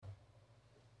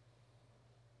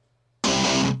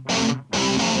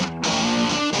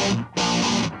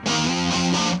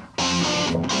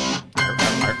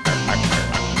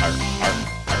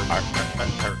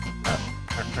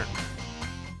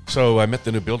So I met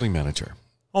the new building manager.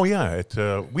 Oh, yeah.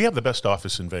 We have the best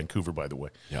office in Vancouver, by the way.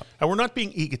 Yeah. And we're not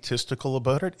being egotistical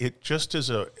about it. It just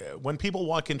is when people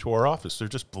walk into our office, they're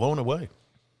just blown away.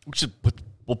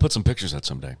 We'll put some pictures out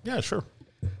someday. Yeah, sure.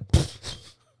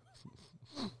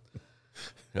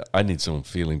 Yeah, I need some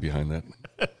feeling behind that.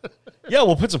 Yeah,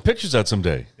 we'll put some pictures out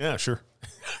someday. Yeah, sure.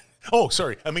 Oh,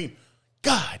 sorry. I mean,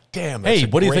 God damn, that's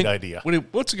what do you think? Idea.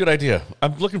 What's a good idea?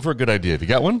 I'm looking for a good idea. Have you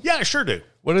got one? Yeah, I sure do.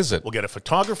 What is it? We'll get a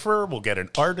photographer, we'll get an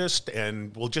artist,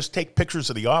 and we'll just take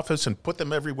pictures of the office and put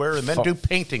them everywhere and then do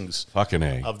paintings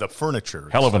of the furniture.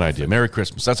 Hell of an idea. Merry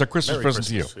Christmas. That's our Christmas present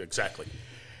to you. Exactly.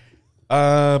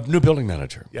 New building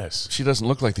manager. Yes. She doesn't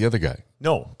look like the other guy.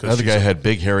 No. The other guy had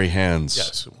big, hairy hands.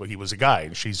 Yes. Well, he was a guy,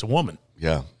 and she's a woman.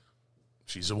 Yeah.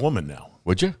 She's a woman now.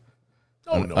 Would you?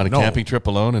 No, on a camping trip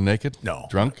alone and naked? No.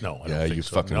 Drunk? No, I don't yeah, think you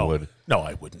so. fucking would. No,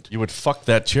 I wouldn't. You would fuck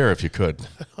that chair if you could.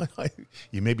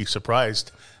 You may be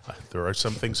surprised. There are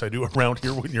some things I do around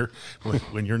here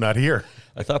when you're not here.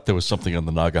 I thought there was something on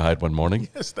the Naugahyde one morning.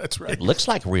 Yes, that's right. It looks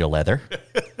like real leather.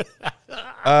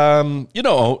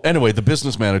 Anyway, the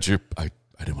business manager, I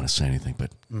didn't want to say anything,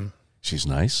 but she's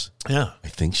nice. Yeah. I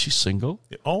think she's single.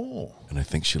 Oh. And I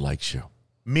think she likes you.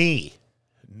 Me.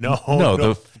 No.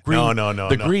 The green, No.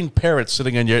 The green parrot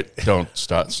sitting on your... Don't.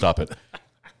 Stop it.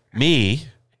 Me?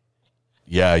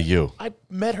 Yeah, you. I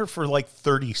met her for like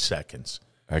 30 seconds.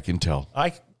 I can tell.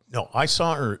 I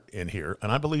saw her in here,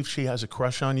 and I believe she has a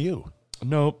crush on you.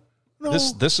 Nope. No.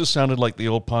 This has sounded like the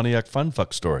old Pontiac fun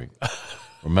fuck story.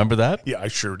 Remember that? Yeah, I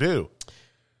sure do.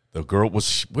 The girl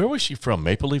where was she from?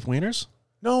 Maple Leaf Wieners?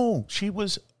 No, she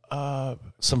was...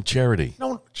 some charity.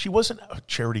 No, she wasn't a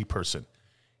charity person.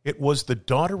 It was the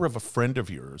daughter of a friend of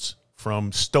yours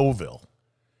from Stouffville.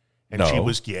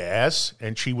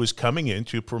 And she was coming in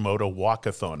to promote a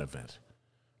walkathon event.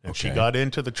 And she got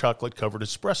into the chocolate-covered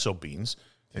espresso beans,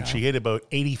 and she ate about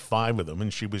 85 of them,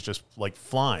 and she was just, like,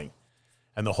 flying.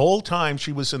 And the whole time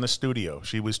she was in the studio,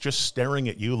 she was just staring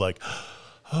at you like,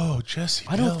 oh, Jesse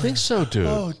Dillon. I don't think so, dude.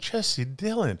 Oh, Jesse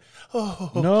Dillon.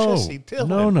 Oh, no. Jesse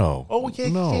Dillon. No. Oh,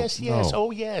 yes, no, yes. No.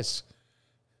 Oh, yes.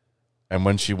 And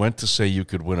when she went to say you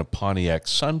could win a Pontiac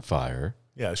Sunfire...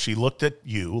 Yeah, she looked at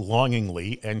you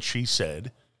longingly, and she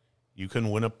said, you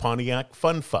can win a Pontiac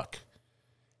Fun Fuck.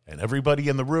 And everybody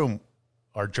in the room,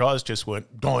 our jaws just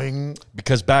went doing.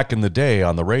 Because back in the day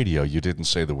on the radio, you didn't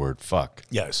say the word fuck.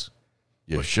 Yes.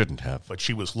 You shouldn't have. But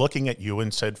she was looking at you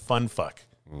and said, fun fuck.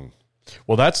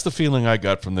 Well, that's the feeling I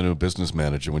got from the new business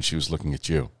manager when she was looking at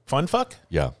you. Fun fuck?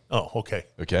 Yeah. Oh, okay.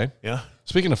 Okay? Yeah.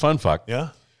 Speaking of fun fuck.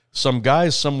 Yeah. Some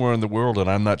guys somewhere in the world, and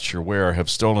I'm not sure where, have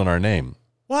stolen our name.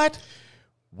 What?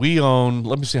 We own,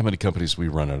 let me see how many companies we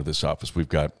run out of this office. We've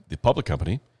got the public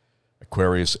company,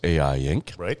 Aquarius AI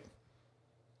Inc. Right.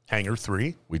 Hangar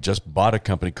 3. We just bought a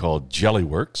company called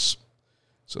Jellyworks.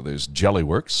 So there's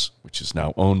Jellyworks, which is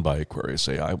now owned by Aquarius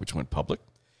AI, which went public.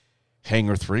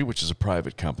 Hangar 3, which is a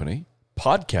private company.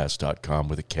 Podcast.com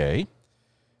with a K.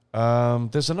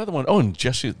 There's another one. Oh, and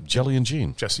Jelly and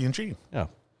Gene. Jesse and Gene. Yeah.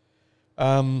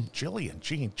 Jelly and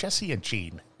Gene. Jesse and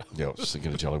Gene. Yeah, I was just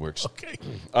thinking of Jellyworks. Okay.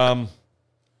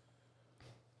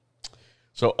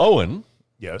 So Owen.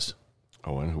 Yes.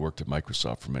 Owen, who worked at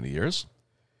Microsoft for many years,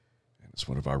 and is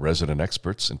one of our resident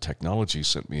experts in technology,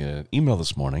 sent me an email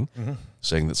this morning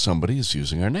saying that somebody is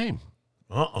using our name.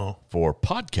 For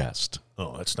podcast.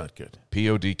 Oh, that's not good.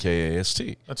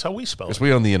 Podcast. That's how we spell it. Because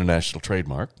we own the international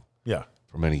trademark. Yeah.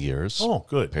 For many years. Oh,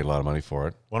 good. Paid a lot of money for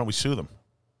it. Why don't we sue them?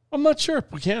 I'm not sure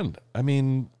if we can. I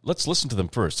mean, let's listen to them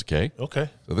first, okay? Okay.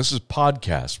 So this is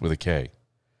Podcast with a K.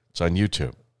 It's on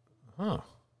YouTube. Huh.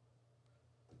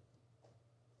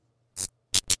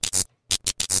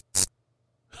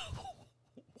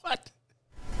 What?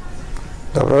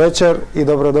 Dobro večer I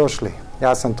dobrodošli.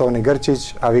 Ja sam Toni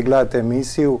Grčić, a vi gledate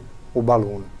emisiju U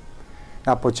balunu.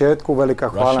 Na početku velika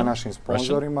hvala našim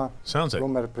sponzorima,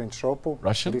 Rumer Print Shopu,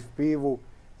 Rif Pivu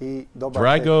I Dobar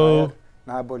Drago Tek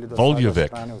najbolji do sada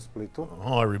strane u Splitu.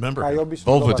 Oh, I remember. Kao I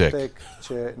obično Dobar Tek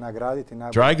će nagraditi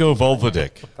najbolji. Drago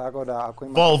Volvodik. Tako da ako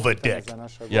imate pitanje za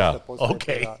naše goste,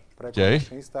 postavite ga preko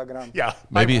naš Instagram. Yeah,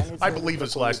 maybe. I believe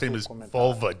his last name is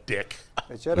Volvodik.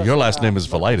 Your last name is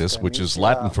Velitis, which is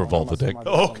Latin for Volvodik.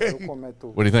 Okay.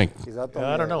 What do you think?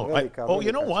 I don't know.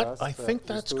 You know what? I think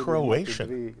that's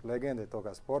Croatian.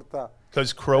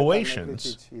 Because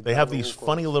Croatians, they have these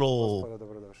funny little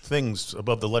things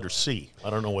above the letter C. I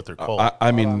don't know what they're called.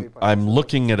 I mean, I'm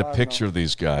looking at a picture of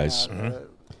these guys, and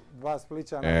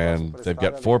they've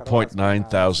got 4.9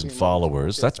 thousand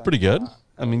followers. That's pretty good.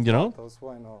 I mean, you know.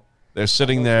 They're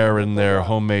sitting there in their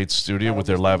homemade studio with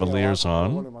their lavaliers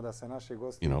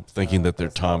on, thinking that they're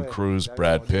Tom Cruise,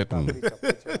 Brad Pitt, and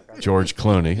George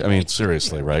Clooney. I mean,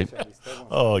 seriously, right?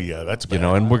 Oh, yeah, that's bad.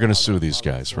 And we're going to sue these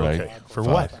guys, right? Okay. For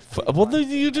what? Well,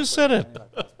 you just said it.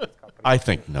 I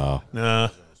think no. Nah.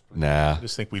 I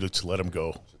just think we just let them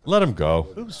go. Let them go.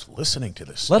 Who's listening to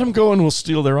this? Let them go and we'll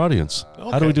steal their audience. Okay.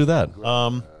 How do we do that?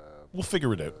 We'll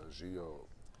figure it out.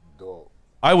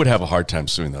 I would have a hard time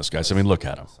suing those guys. I mean, look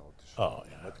at them. Oh,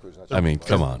 yeah. I mean,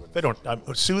 come on. They don't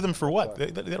sue them for what?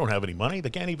 They don't have any money. They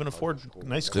can't even afford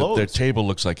nice clothes. Their table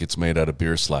looks like it's made out of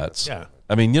beer slats. Yeah.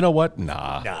 I mean, you know what?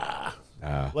 Nah.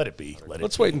 Let it be.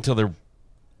 Let's wait until they're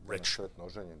rich,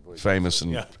 famous,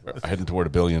 and heading toward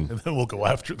 $1 billion. And then we'll go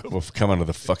after them. We'll come out of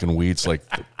the fucking weeds like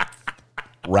the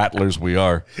rattlers we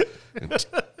are and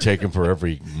take them for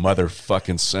every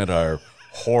motherfucking cent our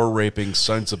whore-raping,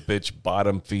 sons of bitch,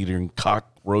 bottom-feeding,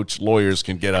 cockroach lawyers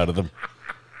can get out of them.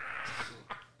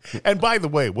 And by the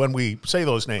way, when we say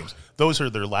those names, those are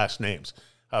their last names.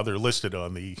 How they're listed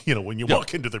on the, when you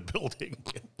walk into their building.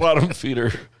 Bottom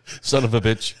feeder, son of a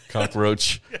bitch,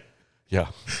 cockroach. Yeah.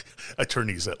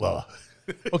 Attorneys at law.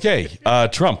 Okay,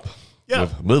 Trump. Yeah.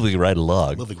 Moving right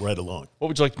along. What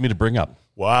would you like me to bring up?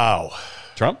 Wow.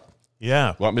 Trump?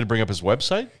 Yeah. Want me to bring up his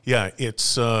website? Yeah,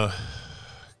 it's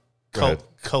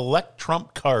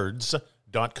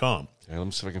collecttrumpcards.com. Okay, let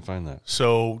me see if I can find that.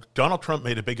 So Donald Trump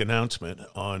made a big announcement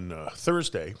on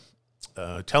Thursday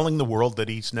telling the world that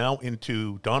he's now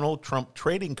into Donald Trump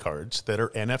trading cards that are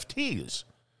NFTs.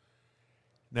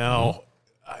 Now,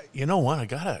 you know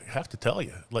what? I have to tell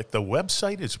you, like the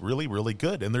website is really, really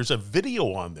good. And there's a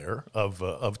video on there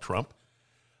of Trump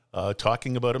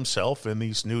talking about himself and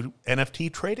these new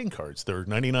NFT trading cards. They're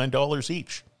 $99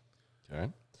 each.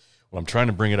 Okay. Well, I'm trying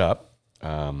to bring it up.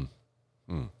 Come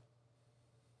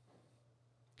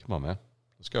on, man.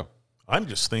 Let's go. I'm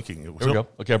just thinking. Here we go.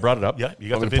 Okay, I brought it up. Yeah, you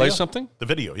got the video? Play something? The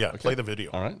video, yeah. Okay. Play the video.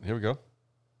 All right, here we go.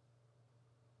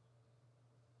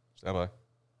 Stand by.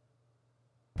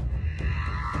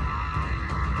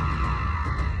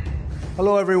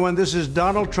 Hello, everyone. This is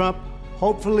Donald Trump.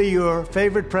 Hopefully your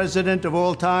favorite president of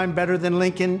all time, better than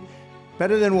Lincoln,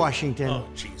 better than Washington,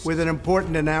 with an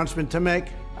important announcement to make.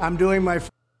 I'm doing my...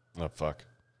 Oh, fuck.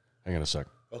 Hang on a sec.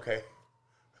 Okay.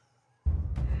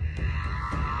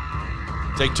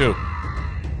 Take two.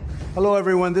 Hello,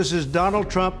 everyone. This is Donald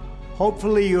Trump.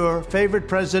 Hopefully your favorite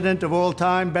president of all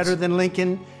time, better than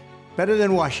Lincoln, better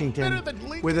than Washington,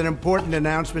 with an important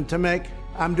announcement to make.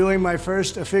 I'm doing my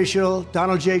first official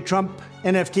Donald J. Trump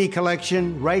NFT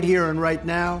collection right here and right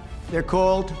now. They're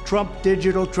called Trump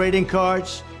Digital Trading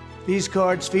Cards. These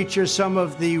cards feature some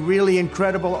of the really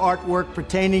incredible artwork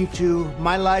pertaining to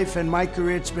my life and my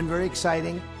career. It's been very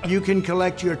exciting. You can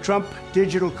collect your Trump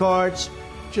digital cards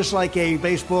just like a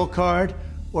baseball card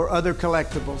or other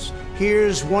collectibles.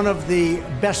 Here's one of the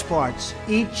best parts.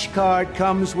 Each card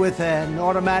comes with an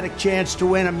automatic chance to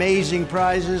win amazing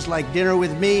prizes like dinner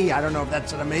with me. I don't know if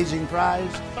that's an amazing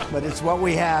prize, but it's what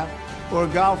we have. Or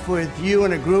golf with you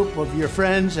and a group of your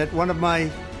friends at one of my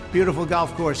beautiful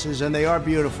golf courses, and they are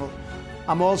beautiful.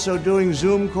 I'm also doing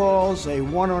Zoom calls, a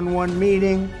one-on-one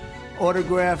meeting,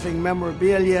 autographing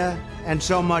memorabilia, and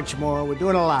so much more. We're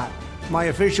doing a lot. My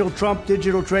official Trump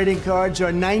digital trading cards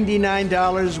are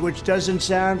 $99, which doesn't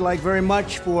sound like very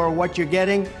much for what you're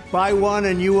getting. Buy one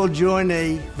and you will join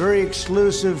a very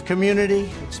exclusive community.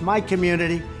 It's my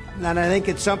community, and I think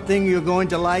it's something you're going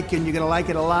to like, and you're going to like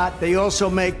it a lot. They also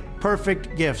make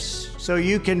perfect gifts. So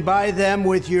you can buy them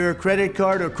with your credit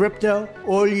card or crypto.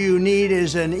 All you need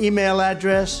is an email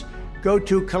address. Go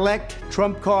to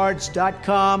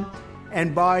collecttrumpcards.com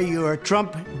and buy your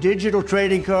Trump digital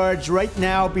trading cards right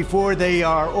now before they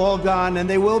are all gone, and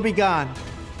they will be gone.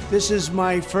 This is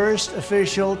my first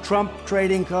official Trump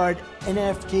trading card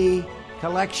NFT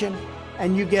collection,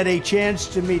 and you get a chance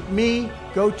to meet me.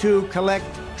 Go to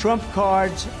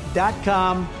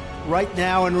collecttrumpcards.com right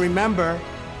now, and remember,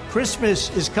 Christmas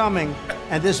is coming,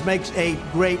 and this makes a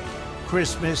great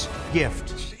Christmas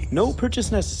gift. No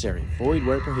purchase necessary. Void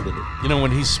where prohibited. You know,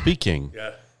 when he's speaking,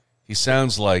 he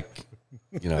sounds like,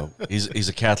 he's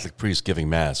a Catholic priest giving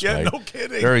mass, right? Yeah, no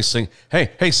kidding. Very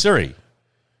Hey, Siri,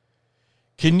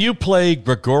 can you play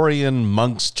Gregorian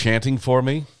monks chanting for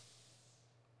me?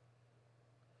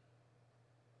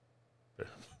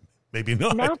 Maybe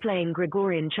not. Now playing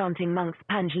Gregorian chanting monks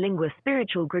Pangelingua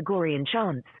spiritual Gregorian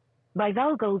chants by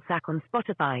Val Goldsack on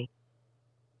Spotify.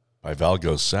 By Val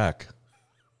Goldsack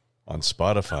on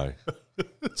Spotify.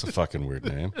 That's a fucking weird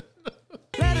name.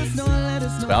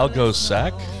 Val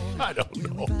Goldsack? I don't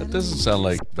know. That doesn't sound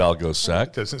like Val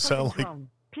Goldsack. Doesn't sound like...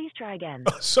 Please try again.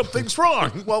 Something's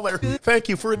wrong. Well, thank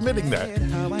you for admitting that.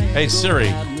 Hey, Siri,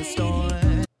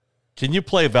 can you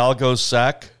play Valgo's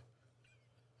Sack?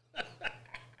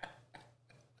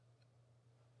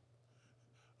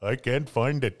 I can't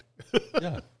find it.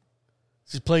 Yeah.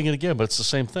 He's playing it again, but it's the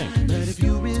same thing.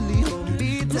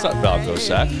 It's not Valgo's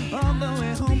Sack.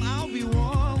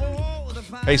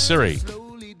 Hey, Siri,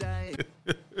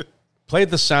 play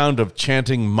the sound of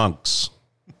chanting monks.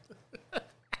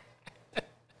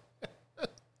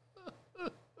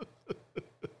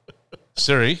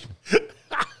 Siri.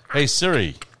 Hey,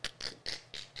 Siri.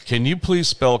 Can you please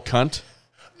spell cunt?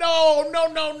 No.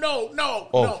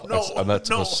 Oh, I'm not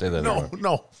supposed to say that anymore.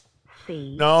 No.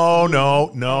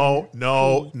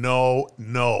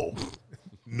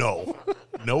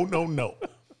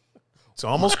 It's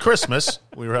almost Christmas.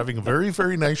 We were having a very,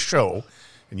 very nice show,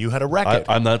 and you had a record.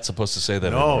 I'm not supposed to say that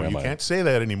anymore. No, you can't say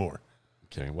that anymore.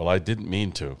 Okay, well, I didn't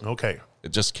mean to. Okay.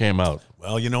 It just came out.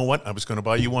 Well, you know what? I was going to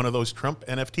buy you one of those Trump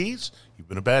NFTs. You've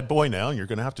been a bad boy now, and you're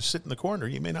going to have to sit in the corner.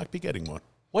 You may not be getting one.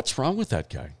 What's wrong with that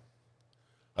guy?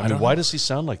 I mean, why does he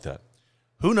sound like that?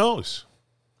 Who knows?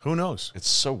 It's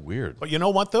so weird. But you know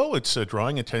what, though? It's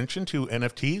drawing attention to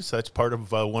NFTs. That's part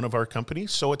of one of our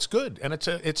companies, so it's good. And it's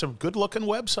a good-looking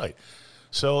website.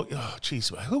 So, geez,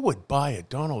 who would buy a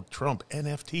Donald Trump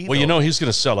NFT? Well, you know he's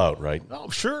going to sell out, right? Oh,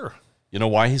 sure. You know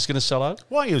why he's going to sell out?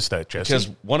 Why is that, Jesse? Because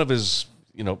one of his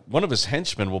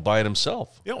henchmen will buy it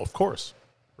himself. Yeah, of course.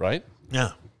 Right?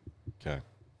 Yeah. Okay.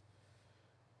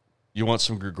 You want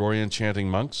some Gregorian chanting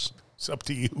monks? It's up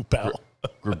to you, pal.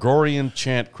 Gregorian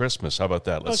chant Christmas. How about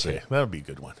that? Let's see. That would be a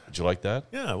good one. Would you like that?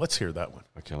 Yeah, let's hear that one.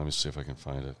 Okay, let me see if I can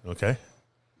find it. Okay.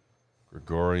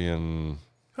 Gregorian.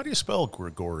 How do you spell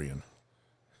Gregorian?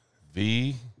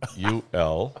 V-U-L-V-A.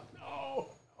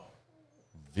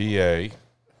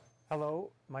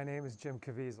 Hello, my name is Jim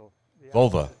Caviezel.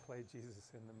 Vulva. Played Jesus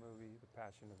in the movie The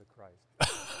Passion of the Christ.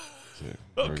 Okay,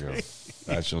 there we go.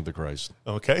 Passion of the Christ.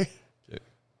 Okay.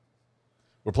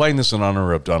 We're playing this in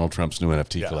honor of Donald Trump's new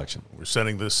NFT collection. We're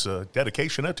sending this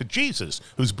dedication out to Jesus,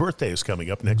 whose birthday is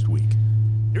coming up next week.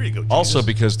 Here you go, Jesus. Also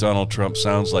because Donald Trump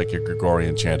sounds like a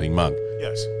Gregorian chanting monk.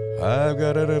 Yes. I've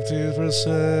got NFTs for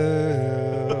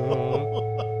sale.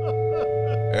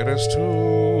 And it's to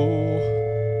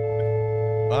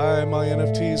buy my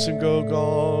NFTs and go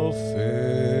golfing.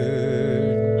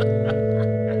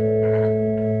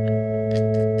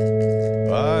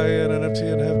 Buy an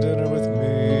NFT and have dinner with me.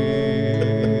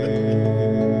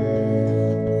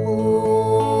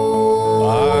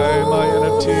 Buy my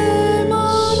NFTs.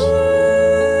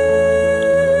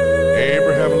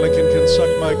 Abraham Lincoln can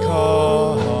suck my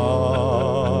cock.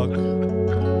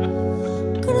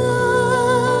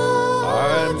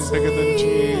 I'm bigger than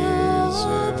Jesus.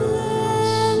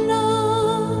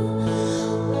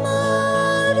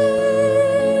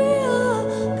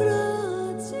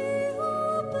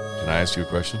 Can I ask you a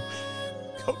question?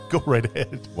 Go right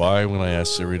ahead. Why, when I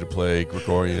asked Siri to play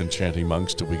Gregorian chanting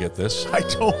monks, did we get this? I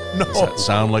don't know. Does that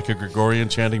sound like a Gregorian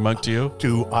chanting monk to you?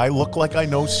 Do I look like I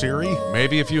know Siri?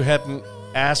 Maybe if you hadn't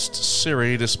asked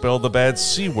Siri to spell the bad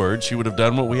C word, she would have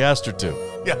done what we asked her to.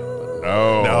 Yeah.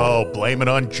 No. No, blame it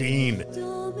on Gene.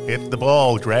 Hit the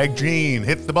ball, drag Gene.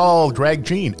 Hit the ball, drag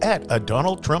Gene at a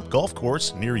Donald Trump golf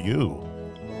course near you.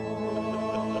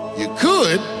 You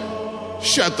could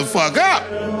shut the fuck up.